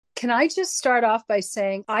Can I just start off by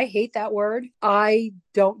saying I hate that word? I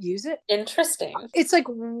don't use it. Interesting. It's like,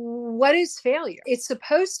 what is failure? It's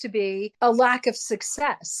supposed to be a lack of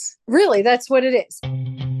success. Really, that's what it is.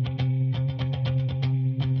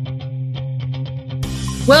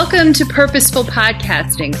 Welcome to Purposeful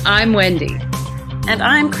Podcasting. I'm Wendy. And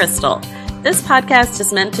I'm Crystal. This podcast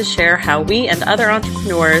is meant to share how we and other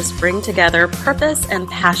entrepreneurs bring together purpose and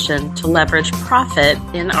passion to leverage profit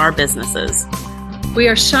in our businesses. We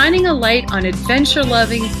are shining a light on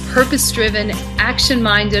adventure-loving, purpose-driven,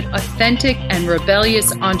 action-minded, authentic, and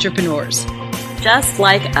rebellious entrepreneurs. Just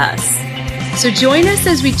like us. So join us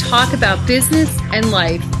as we talk about business and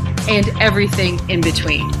life and everything in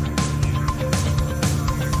between.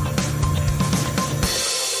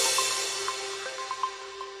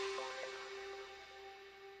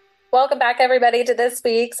 Welcome back, everybody, to this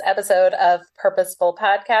week's episode of Purposeful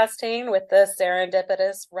Podcasting with the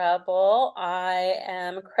Serendipitous Rebel. I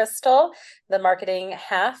am Crystal, the marketing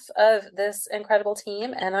half of this incredible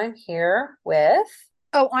team, and I'm here with...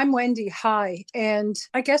 Oh, I'm Wendy. Hi. And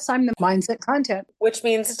I guess I'm the mindset content. Which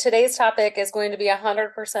means today's topic is going to be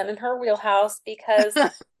 100% in her wheelhouse because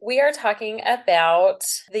we are talking about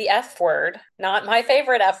the F word, not my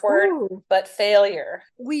favorite F word, but failure.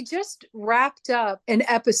 We just wrapped up an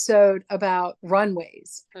episode about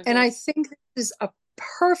runways. And I think this is a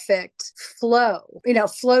perfect flow,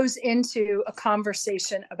 flows into a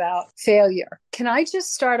conversation about failure. Can I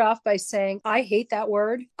just start off by saying I hate that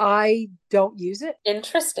word? I don't use it.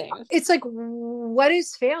 Interesting. It's like, what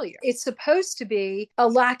is failure? It's supposed to be a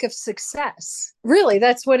lack of success. Really,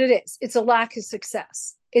 that's what it is. It's a lack of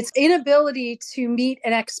success. It's inability to meet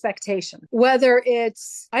an expectation, whether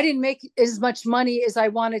it's I didn't make as much money as I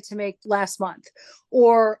wanted to make last month,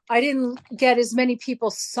 or I didn't get as many people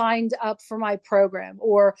signed up for my program,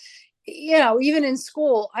 or, even in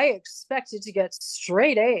school, I expected to get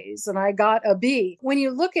straight A's and I got a B. When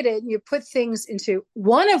you look at it and you put things into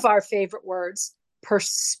one of our favorite words,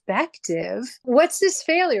 perspective, what's this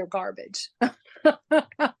failure garbage?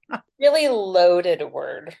 Really loaded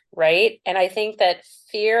word, right? And I think that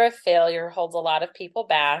fear of failure holds a lot of people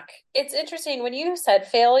back. It's interesting when you said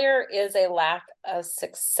failure is a lack of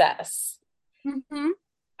success.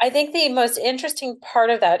 I think the most interesting part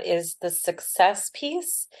of that is the success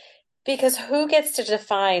piece, because who gets to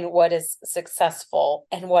define what is successful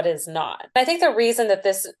and what is not? I think the reason that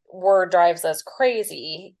this word drives us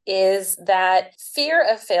crazy is that fear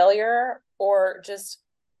of failure, or just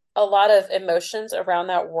a lot of emotions around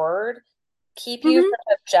that word, keep you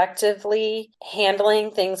from objectively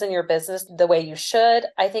handling things in your business the way you should.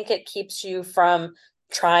 I think it keeps you from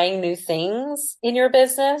trying new things in your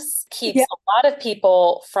business, keeps a lot of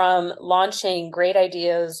people from launching great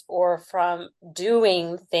ideas or from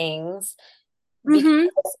doing things because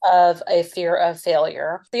of a fear of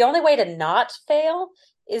failure. The only way to not fail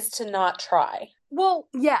is to not try. Well,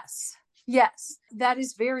 yes. Yes, that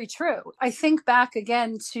is very true. I think back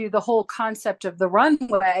again to the whole concept of the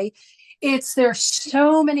runway. There's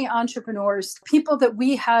so many entrepreneurs, people that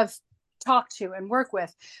we have talked to and work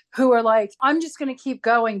with, who are like, I'm just going to keep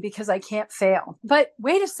going because I can't fail. But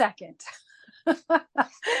wait a second.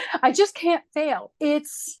 I just can't fail.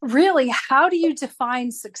 It's really, how do you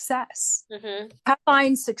define success? How to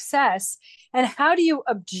find success, and how do you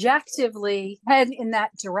objectively head in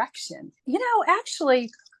that direction?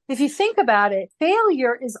 Actually, if you think about it,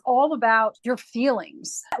 failure is all about your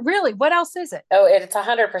feelings. Really, what else is it? Oh, it's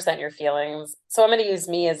 100% your feelings. So I'm going to use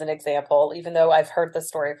me as an example, even though I've heard the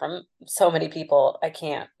story from so many people, I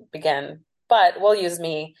can't begin, but we'll use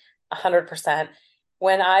me 100%.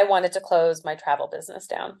 When I wanted to close my travel business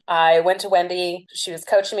down, I went to Wendy. She was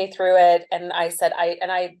coaching me through it. And I said,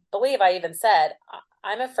 I believe I even said,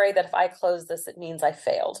 I'm afraid that if I close this, it means I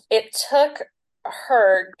failed. It took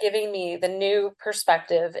her giving me the new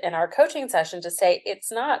perspective in our coaching session to say,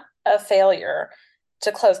 it's not a failure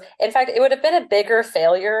to close. In fact, it would have been a bigger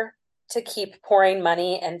failure to keep pouring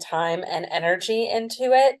money and time and energy into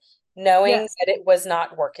it, knowing that it was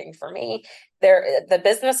not working for me. The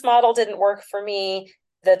business model didn't work for me.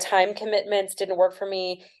 The time commitments didn't work for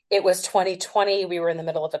me. It was 2020. We were in the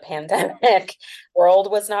middle of a pandemic.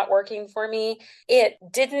 World was not working for me. It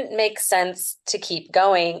didn't make sense to keep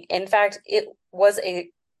going. In fact, it was a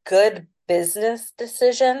good business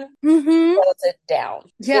decision to close it down.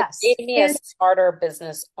 Yes. It made me a smarter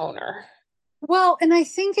business owner. Well, and I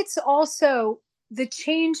think it's also the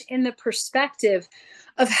change in the perspective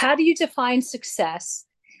of how do you define success?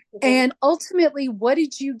 And ultimately, what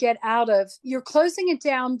did you get out of? You're closing it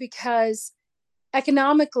down because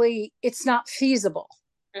economically it's not feasible,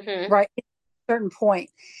 right? At a certain point.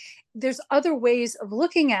 There's other ways of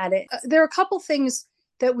looking at it. There are a couple things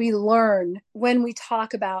that we learn when we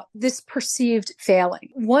talk about this perceived failing.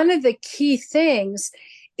 One of the key things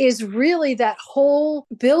is really that whole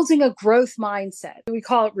building a growth mindset. We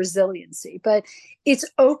call it resiliency, but it's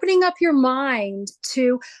opening up your mind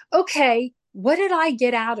to, okay, what did I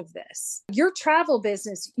get out of this? Your travel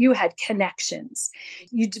business, you had connections,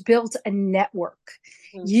 you built a network,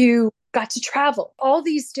 you got to travel, all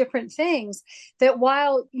these different things that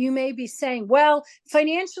while you may be saying, well,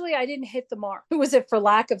 financially, I didn't hit the mark. Was it for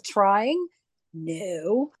lack of trying?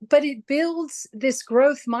 No, but it builds this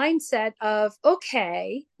growth mindset of,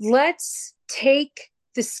 okay, let's take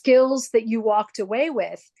the skills that you walked away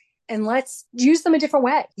with and let's use them a different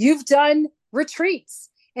way. You've done retreats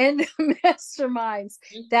and masterminds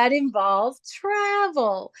that involve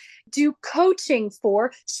travel, do coaching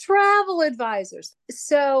for travel advisors.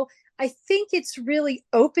 So I think it's really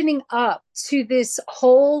opening up to this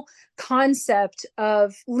whole concept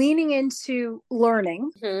of leaning into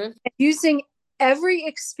learning, using every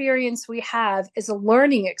experience we have as a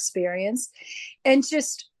learning experience, and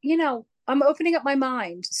just, I'm opening up my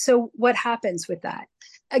mind. So what happens with that?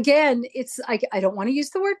 Again, it's I don't want to use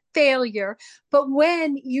the word failure, but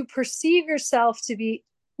when you perceive yourself to be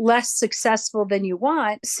less successful than you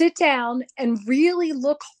want, sit down and really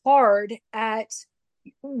look hard at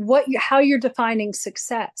how you're defining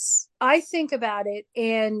success. I think about it,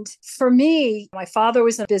 and for me, my father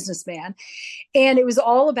was a businessman, and it was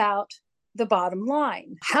all about the bottom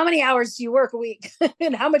line. How many hours do you work a week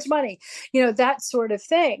and how much money? That sort of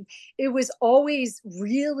thing. It was always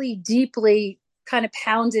really deeply kind of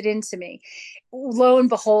pounded into me. Lo and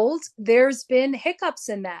behold, there's been hiccups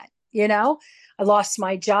in that. I lost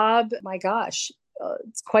my job. My gosh,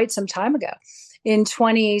 it's quite some time ago in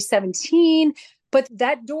 2017. But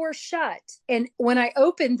that door shut. And when I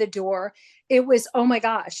opened the door, it was, oh my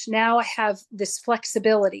gosh, now I have this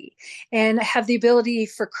flexibility and I have the ability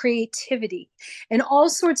for creativity and all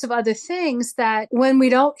sorts of other things that when we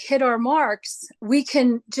don't hit our marks, we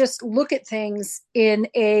can just look at things in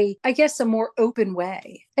a more open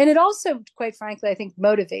way. And it also, quite frankly, I think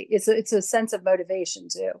it's a sense of motivation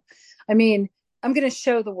too. I mean, I'm going to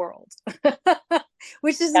show the world,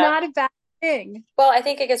 which is not a bad thing. Well, I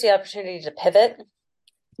think it gives you the opportunity to pivot.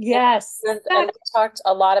 Yes. And we talked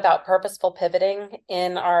a lot about purposeful pivoting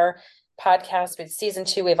in our podcast. With season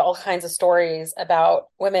 2, we have all kinds of stories about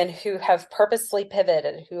women who have purposely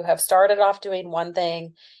pivoted, who have started off doing one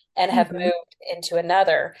thing and have moved into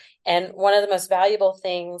another. And one of the most valuable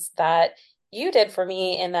things that you did for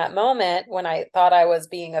me in that moment when I thought I was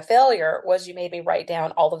being a failure was you made me write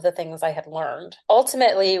down all of the things I had learned.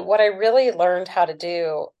 Ultimately, what I really learned how to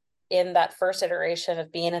do in that first iteration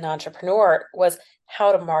of being an entrepreneur was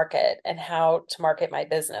how to market and how to market my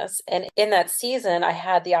business. And in that season, I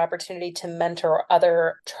had the opportunity to mentor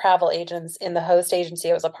other travel agents in the host agency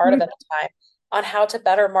I was a part of at the time on how to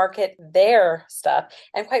better market their stuff.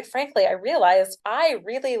 And quite frankly, I realized I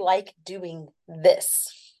really like doing this.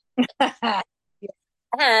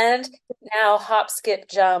 And now hop, skip,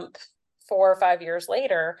 jump, 4 or 5 years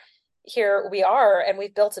later, here we are, and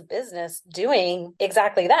we've built a business doing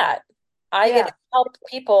exactly that. I get to help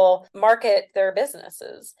people market their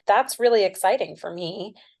businesses. That's really exciting for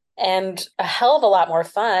me and a hell of a lot more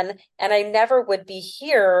fun. And I never would be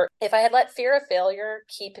here if I had let fear of failure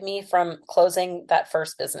keep me from closing that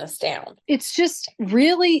first business down. It's just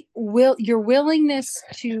really your willingness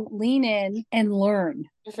to lean in and learn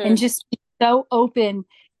and just be so open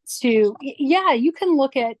to, you can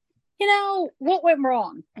look at, what went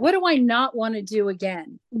wrong? What do I not want to do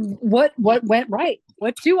again? What went right?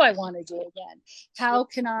 What do I want to do again? How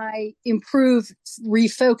can I improve,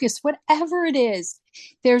 refocus, whatever it is?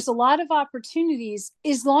 There's a lot of opportunities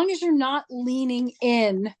as long as you're not leaning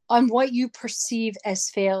in on what you perceive as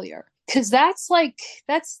failure. Because that's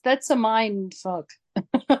a mind fuck.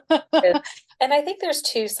 And I think there's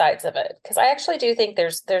two sides of it, because I actually do think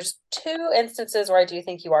there's 2 instances where I do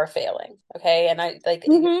think you are failing. Okay. And I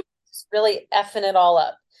really effing it all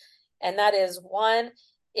up. And that is, one,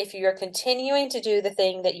 if you're continuing to do the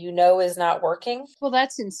thing that you know is not working. Well,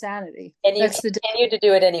 that's insanity. And you continue to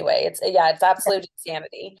do it anyway. It's absolute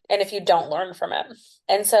insanity. And if you don't learn from it.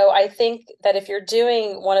 And so I think that if you're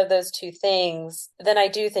doing one of those 2 things, then I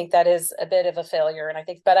do think that is a bit of a failure.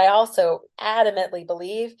 And but I also adamantly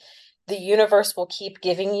believe the universe will keep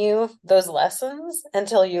giving you those lessons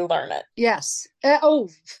until you learn it. Yes.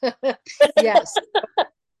 Yes.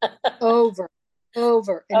 over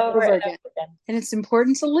and over again. And it's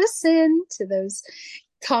important to listen to those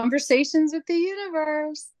conversations with the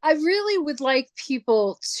universe. I really would like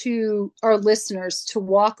our listeners to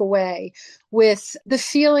walk away with the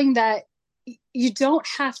feeling that you don't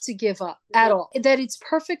have to give up at all. That it's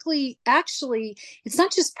perfectly, actually, it's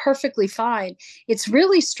not just perfectly fine. It's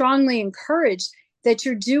really strongly encouraged that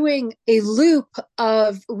you're doing a loop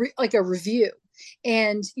of like a review.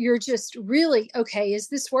 And you're just really, okay, is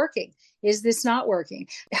this working? Is this not working?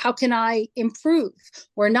 How can I improve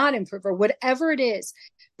or not improve or whatever it is?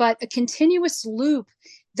 But a continuous loop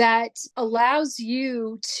that allows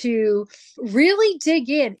you to really dig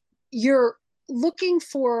in. You're looking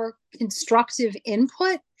for constructive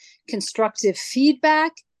input, constructive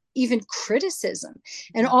feedback, even criticism.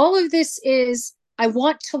 And all of this is, I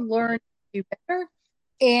want to learn to do better.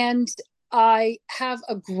 And I have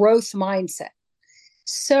a growth mindset.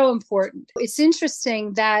 So important. It's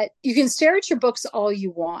interesting that you can stare at your books all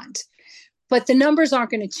you want, but the numbers aren't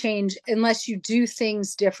going to change unless you do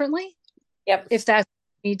things differently. Yep. If that's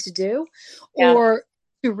what you need to do, Yeah. or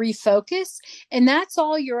to refocus. And that's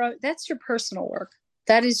all that's your personal work.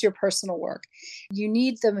 That is your personal work. You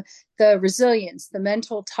need the resilience, the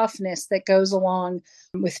mental toughness that goes along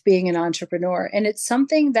with being an entrepreneur. And it's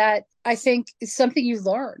something that I think is something you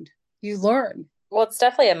learn. You learn. Well, it's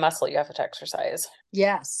definitely a muscle you have to exercise.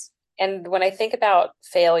 Yes. And when I think about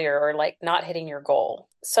failure or like not hitting your goal,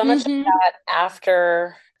 so much of that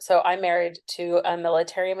after, so I'm married to a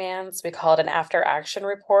military man, so we call it an after action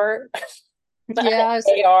report. Yes.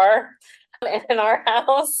 AR in our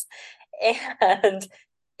house. And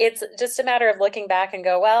it's just a matter of looking back and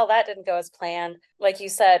go, well, that didn't go as planned. Like you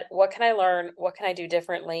said, what can I learn? What can I do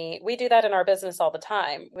differently? We do that in our business all the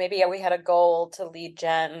time. Maybe we had a goal to lead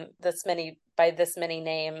gen by this many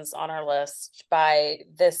names on our list by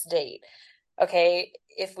this date. Okay,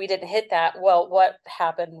 if we didn't hit that, well, what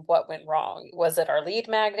happened? What went wrong? Was it our lead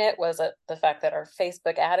magnet? Was it the fact that our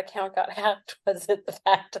Facebook ad account got hacked? Was it the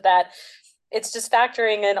fact that it's just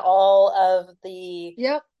factoring in all of the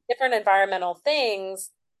different environmental things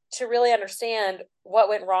to really understand what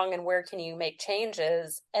went wrong and where can you make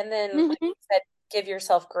changes. And then, like you said, give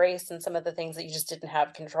yourself grace in some of the things that you just didn't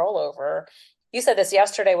have control over. You said this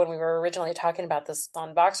yesterday when we were originally talking about this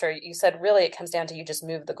on Voxer. You said really it comes down to you just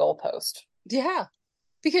move the goalpost. Yeah,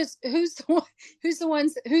 because who's the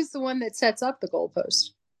one that sets up the goalpost?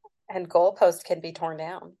 And goalposts can be torn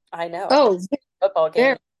down. I know. Oh, football game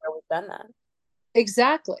where we've done that.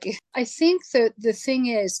 Exactly. I think that the thing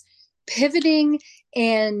is pivoting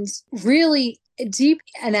and really deep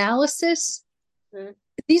analysis.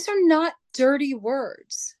 These are not dirty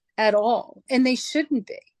words at all, and they shouldn't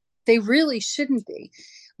be. They really shouldn't be.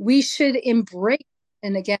 We should embrace,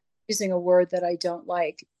 and again, using a word that I don't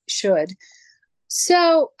like, should.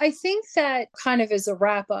 So I think that kind of as a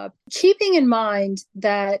wrap up, keeping in mind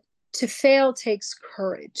that to fail takes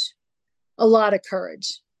courage, a lot of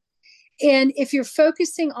courage. And if you're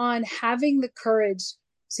focusing on having the courage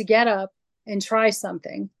to get up and try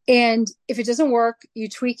something, and if it doesn't work, you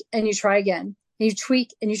tweak and you try again, and you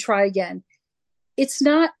tweak and you try again. It's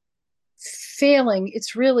not failing,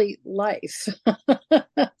 it's really life.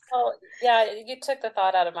 Well, yeah, you took the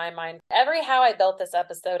thought out of my mind. Every How I Built This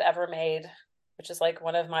episode ever made, which is like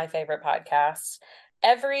one of my favorite podcasts,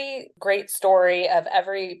 every great story of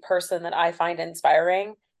every person that I find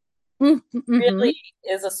inspiring really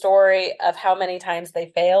is a story of how many times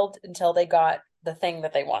they failed until they got the thing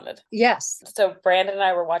that they wanted. Yes. So Brandon and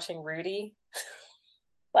I were watching Rudy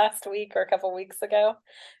last week or a couple weeks ago,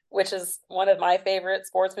 which is one of my favorite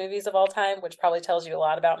sports movies of all time, which probably tells you a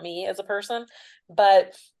lot about me as a person.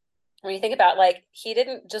 But when you think about, like, he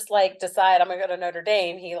didn't just like decide I'm gonna go to Notre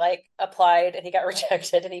Dame. He like applied and he got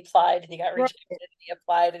rejected, and he applied and he got rejected, and he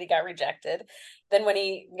applied and he got rejected. Then when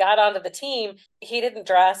he got onto the team, he didn't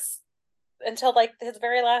dress until like his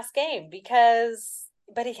very last game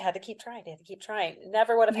but he had to keep trying. He had to keep trying. It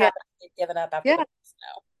never would have happened if he'd given up after the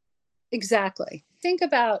snow. Exactly. Think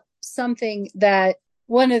about something that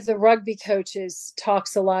one of the rugby coaches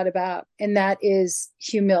talks a lot about, and that is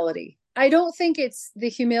humility. I don't think it's the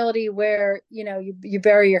humility where, you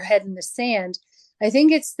bury your head in the sand. I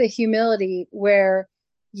think it's the humility where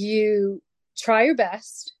you try your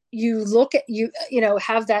best. You look at,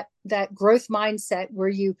 have that growth mindset where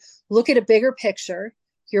you look at a bigger picture.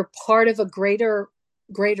 You're part of a greater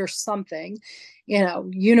something,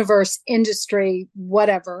 universe, industry,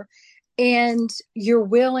 whatever. And you're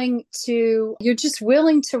just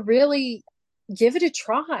willing to really give it a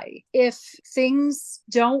try. If things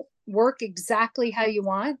don't work exactly how you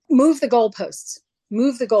want, move the goalposts.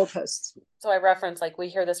 So I reference, like, we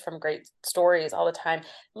hear this from great stories all the time.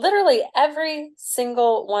 Literally every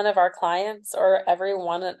single one of our clients or every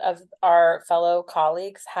one of our fellow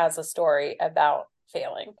colleagues has a story about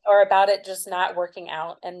failing or about it just not working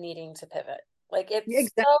out and needing to pivot. Like it's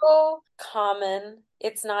Exactly. so common.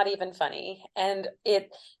 It's not even funny. And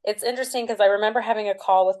it's interesting because I remember having a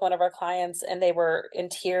call with one of our clients and they were in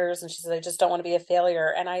tears and she said, I just don't want to be a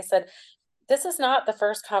failure. And I said, this is not the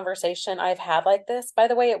first conversation I've had like this. By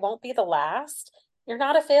the way, it won't be the last. You're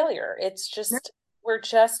not a failure. It's just, we're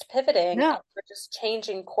just pivoting and No. we're just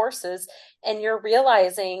changing courses. And you're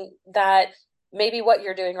realizing that maybe what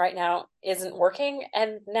you're doing right now isn't working.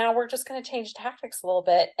 And now we're just going to change tactics a little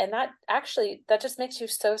bit. And that just makes you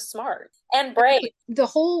so smart and brave. The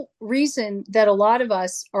whole reason that a lot of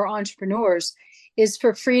us are entrepreneurs is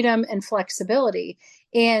for freedom and flexibility.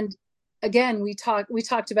 And again, we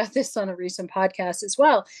talked about this on a recent podcast as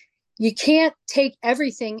well. You can't take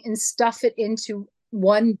everything and stuff it into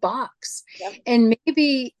one box. Yep. And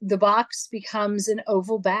maybe the box becomes an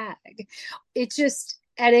oval bag. It just,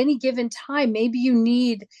 at any given time, maybe you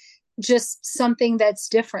need just something that's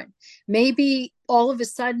different. Maybe all of a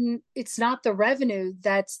sudden it's not the revenue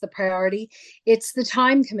that's the priority, it's the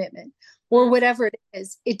time commitment or whatever it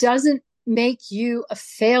is. It doesn't make you a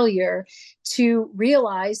failure to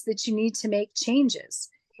realize that you need to make changes.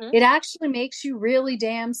 Mm-hmm. It actually makes you really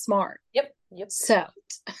damn smart. Yep. So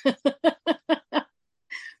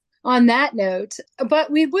on that note,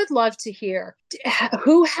 but we would love to hear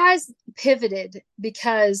who has pivoted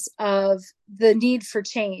because of the need for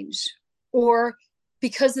change or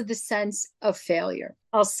because of the sense of failure.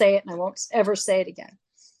 I'll say it and I won't ever say it again.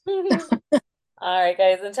 All right,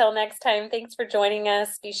 guys, until next time, thanks for joining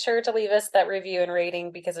us. Be sure to leave us that review and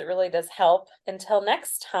rating because it really does help. Until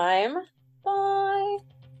next time, bye.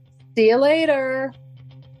 See you later.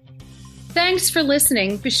 Thanks for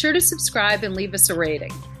listening. Be sure to subscribe and leave us a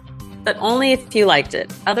rating. But only if you liked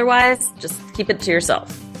it. Otherwise, just keep it to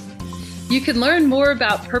yourself. You can learn more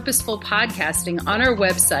about purposeful podcasting on our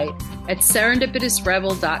website at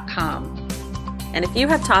serendipitousrebel.com. And if you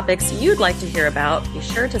have topics you'd like to hear about, be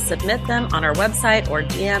sure to submit them on our website or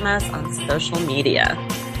DM us on social media.